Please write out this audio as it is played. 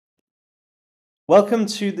Welcome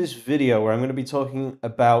to this video where I'm going to be talking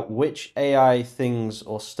about which AI things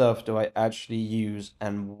or stuff do I actually use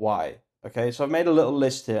and why. Okay, so I've made a little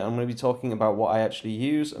list here. I'm going to be talking about what I actually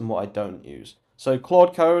use and what I don't use. So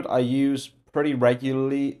Claude Code I use pretty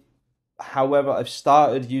regularly. However, I've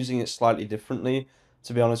started using it slightly differently,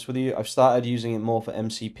 to be honest with you. I've started using it more for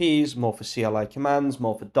MCPs, more for CLI commands,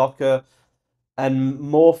 more for Docker, and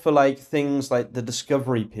more for like things like the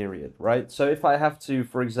discovery period, right? So if I have to,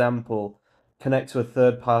 for example, connect to a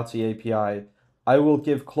third-party API, I will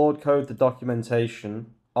give Claude Code the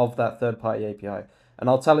documentation of that third-party API, and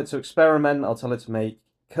I'll tell it to experiment, I'll tell it to make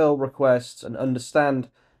curl requests and understand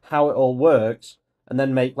how it all works, and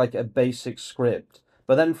then make like a basic script.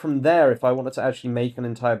 But then from there, if I wanted to actually make an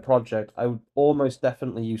entire project, I would almost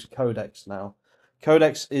definitely use Codex now.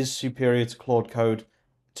 Codex is superior to Claude Code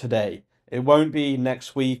today. It won't be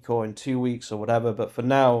next week or in 2 weeks or whatever, but for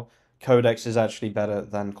now, Codex is actually better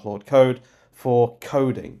than Claude Code for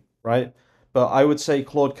coding, right? But I would say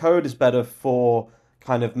Claude Code is better for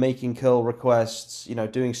kind of making curl requests,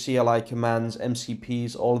 doing CLI commands,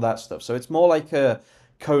 MCPs, all of that stuff. So it's more like a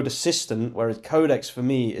code assistant, whereas Codex for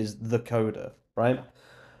me is the coder, right?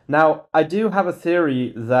 Now, I do have a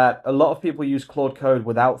theory that a lot of people use Claude Code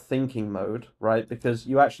without thinking mode, right? Because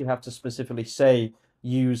you actually have to specifically say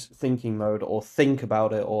use thinking mode or think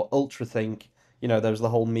about it or ultra think. There's the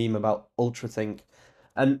whole meme about ultra think.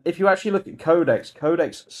 And if you actually look at Codex,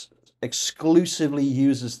 Codex exclusively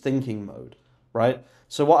uses thinking mode, right?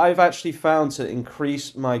 So what I've actually found to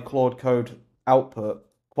increase my Claude Code output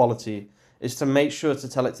quality is to make sure to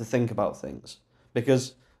tell it to think about things.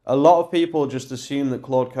 Because a lot of people just assume that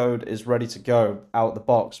Claude Code is ready to go out the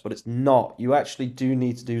box, but it's not. You actually do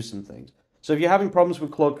need to do some things. So if you're having problems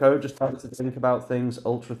with Claude Code, just tell it to think about things,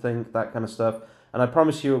 ultra think, that kind of stuff. And I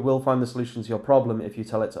promise you it will find the solution to your problem if you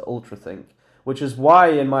tell it to ultra think. Which is why,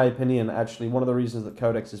 in my opinion, actually, one of the reasons that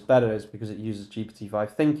Codex is better is because it uses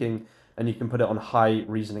GPT-5 thinking, and you can put it on high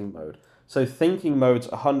reasoning mode. So thinking modes,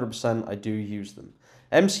 100%, I do use them.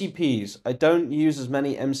 MCPs, I don't use as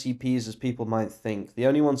many MCPs as people might think. The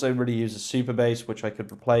only ones I really use is Supabase, which I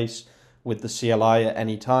could replace with the CLI at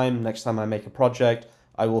any time. Next time I make a project,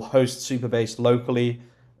 I will host Supabase locally.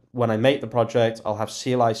 When I make the project, I'll have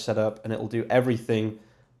CLI set up, and it will do everything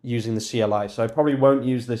using the CLI. So I probably won't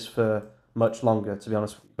use this for much longer, to be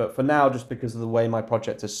honest. But for now, just because of the way my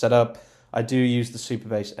project is set up, I do use the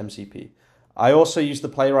Supabase MCP. I also use the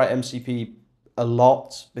Playwright MCP a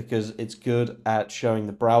lot because it's good at showing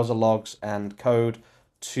the browser logs and code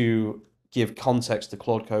to give context to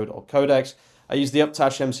Claude Code or Codex. I use the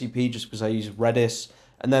Uptash MCP just because I use Redis.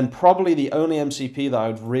 And then probably the only MCP that I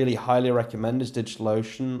would really highly recommend is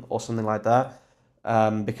DigitalOcean or something like that.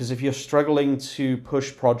 Because if you're struggling to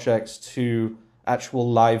push projects to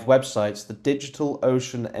actual live websites, the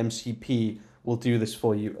DigitalOcean MCP will do this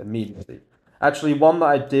for you immediately. Actually, one that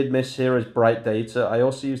I did miss here is Bright Data. I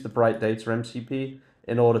also use the Bright Data MCP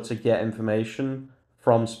in order to get information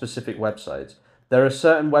from specific websites. There are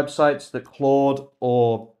certain websites that Claude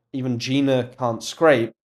or even Gina can't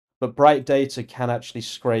scrape, but Bright Data can actually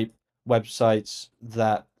scrape websites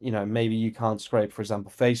that, maybe you can't scrape. For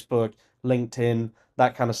example, Facebook, LinkedIn,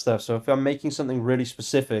 that kind of stuff. So if I'm making something really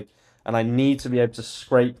specific and I need to be able to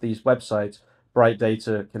scrape these websites, Bright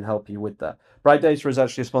Data can help you with that. Bright Data is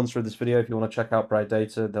actually a sponsor of this video. If you want to check out Bright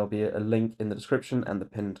Data, there'll be a link in the description and the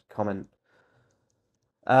pinned comment.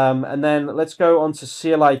 And then let's go on to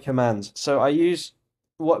CLI commands. So I use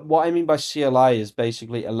what I mean by CLI is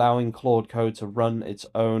basically allowing Claude Code to run its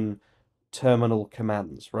own terminal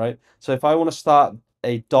commands, right? So if I want to start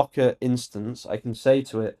a Docker instance, I can say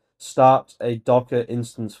to it, start a Docker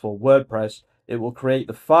instance for WordPress. It will create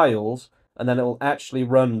the files, and then it will actually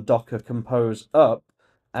run Docker Compose up.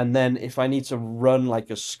 And then if I need to run like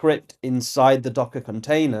a script inside the Docker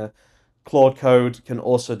container, Claude Code can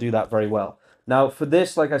also do that very well. Now, for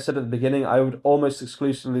this, like I said at the beginning, I would almost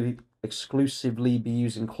exclusively be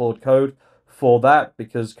using Claude Code for that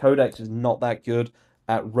because Codex is not that good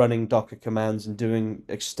at running Docker commands and doing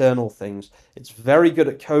external things. It's very good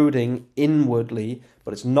at coding inwardly,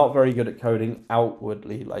 but it's not very good at coding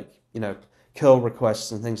outwardly, like, curl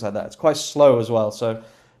requests and things like that. It's quite slow as well. So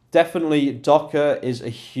definitely Docker is a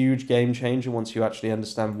huge game changer once you actually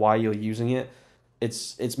understand why you're using it.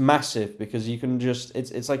 It's massive because you can just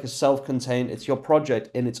it's like a self-contained, it's your project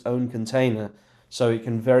in its own container, so it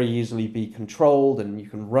can very easily be controlled and you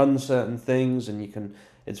can run certain things and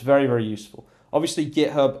it's very, very useful. Obviously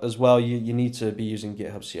GitHub as well, you need to be using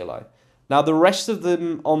GitHub CLI. Now the rest of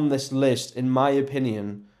them on this list, in my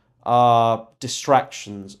opinion, are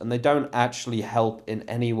distractions and they don't actually help in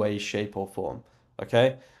any way, shape or form.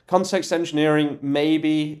 Okay? Context engineering,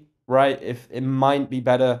 maybe, right? If it might be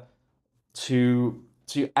better to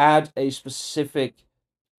add a specific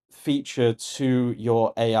feature to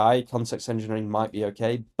your AI, context engineering might be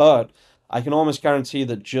okay, but I can almost guarantee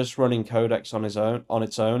that just running Codex on its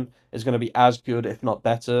own is going to be as good, if not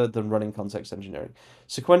better, than running context engineering.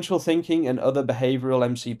 Sequential thinking and other behavioral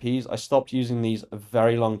MCPs, I stopped using these a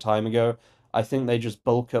very long time ago. I think they just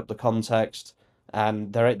bulk up the context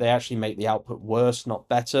and they actually make the output worse, not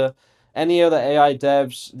better. Any other AI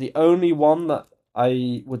devs, the only one that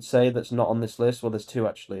I would say that's not on this list, well, there's two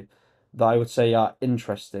actually that I would say are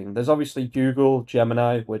interesting. There's obviously Google,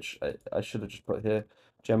 Gemini, which I should have just put here.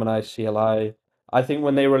 Gemini, CLI. I think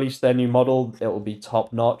when they release their new model, it will be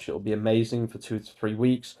top notch. It will be amazing for 2 to 3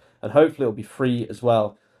 weeks, and hopefully it'll be free as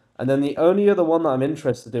well. And then the only other one that I'm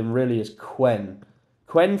interested in really is Qwen.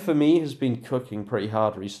 Qwen for me has been cooking pretty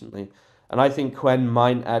hard recently, and I think Qwen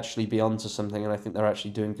might actually be onto something, and I think they're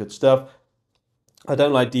actually doing good stuff. I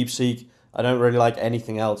don't like DeepSeek. I don't really like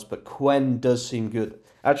anything else, but Qwen does seem good.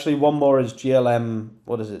 Actually, one more is GLM,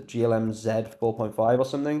 what is it? GLM-Z 4.5 or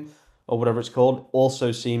something, or whatever it's called.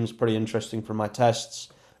 Also seems pretty interesting from my tests.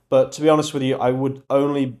 But to be honest with you, I would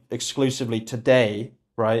only exclusively today,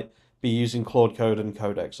 right, be using Claude Code and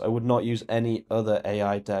Codex. I would not use any other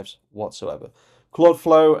AI devs whatsoever. Claude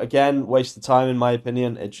Flow, again, waste of time in my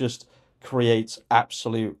opinion. It just creates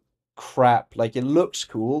absolute crap. Like, it looks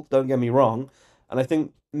cool, don't get me wrong, and I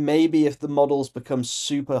think maybe if the models become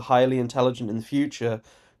super highly intelligent in the future,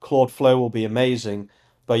 Claude Flow will be amazing.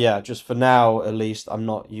 But yeah, just for now, at least, I'm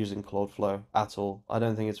not using Claude Flow at all. I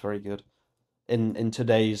don't think it's very good in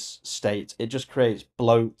today's state. It just creates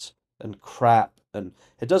bloat and crap, and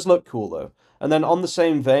it does look cool though. And then on the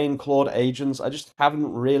same vein, Claude agents, I just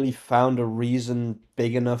haven't really found a reason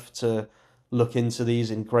big enough to look into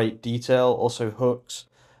these in great detail. Also hooks.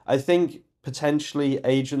 I think potentially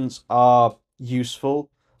agents are useful.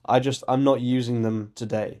 I'm not using them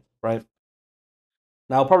today, right?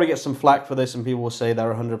 Now I'll probably get some flack for this and people will say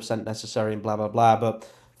they're 100% necessary and blah blah blah,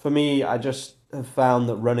 but for me I just have found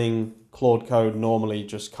that running Claude Code normally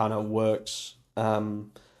just kind of works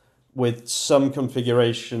with some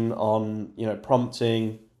configuration on,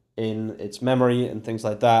 prompting in its memory and things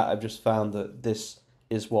like that. I've just found that this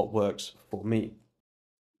is what works for me.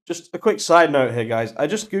 Just a quick side note here, guys. I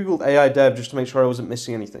just Googled AI dev just to make sure I wasn't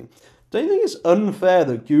missing anything. Don't you think it's unfair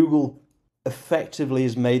that Google effectively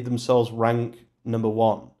has made themselves rank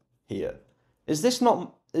 #1 here? Is this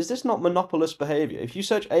not monopolist behavior? If you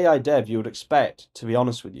search AI dev, you would expect, to be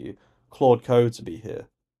honest with you, Claude Code to be here.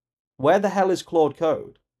 Where the hell is Claude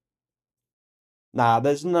Code? Nah,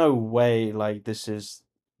 there's no way like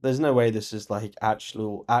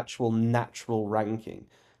actual natural ranking.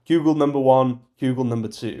 Google #1, Google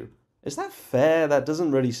 #2. Is that fair? That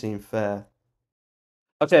doesn't really seem fair.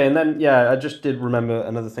 Okay, and then yeah, I just did remember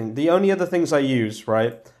another thing. The only other things I use,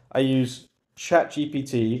 right? I use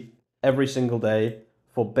ChatGPT every single day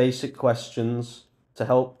for basic questions to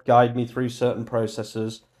help guide me through certain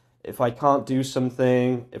processes. If I can't do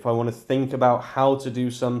something, if I want to think about how to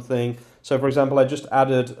do something. So, for example, I just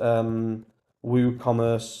added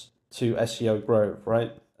WooCommerce to SEO Grove,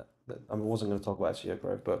 right? I wasn't going to talk about SEO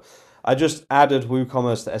Grove, but I just added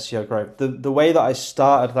WooCommerce to SEO Grove. The way that I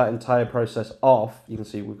started that entire process off, you can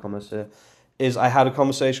see WooCommerce here, is I had a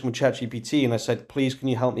conversation with ChatGPT and I said, please, can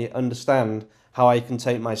you help me understand how I can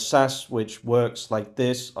take my SaaS, which works like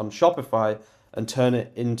this on Shopify, and turn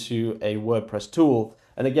it into a WordPress tool?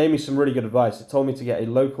 And it gave me some really good advice. It told me to get a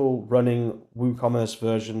local running WooCommerce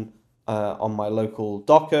version on my local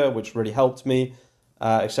Docker, which really helped me,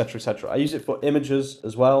 etc., etc. I use it for images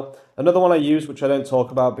as well. Another one I use, which I don't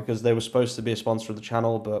talk about because they were supposed to be a sponsor of the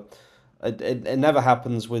channel, but it never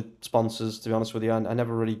happens with sponsors, to be honest with you. I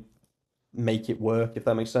never really make it work, if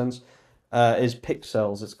that makes sense, is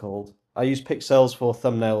Pixels, it's called. I use Pixels for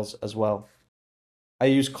thumbnails as well. I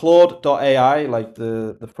use Claude.ai, like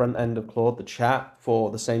the front end of Claude, the chat,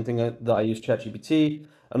 for the same thing that I use ChatGPT,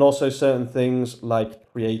 and also certain things like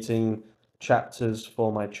creating chapters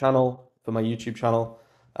for my channel, for my YouTube channel,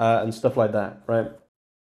 and stuff like that, right?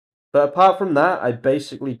 But apart from that, I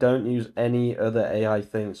basically don't use any other AI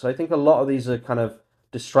things. So I think a lot of these are kind of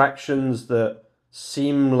distractions that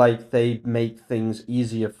seem like they make things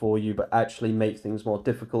easier for you, but actually make things more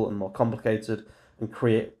difficult and more complicated and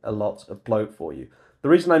create a lot of bloat for you. The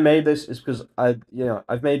reason I made this is because I've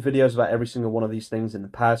made videos about every single one of these things in the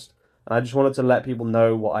past, and I just wanted to let people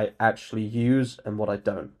know what I actually use and what I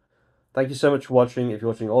don't. Thank you so much for watching. If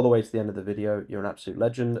you're watching all the way to the end of the video, you're an absolute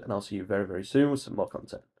legend, and I'll see you very, very soon with some more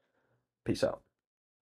content. Peace out.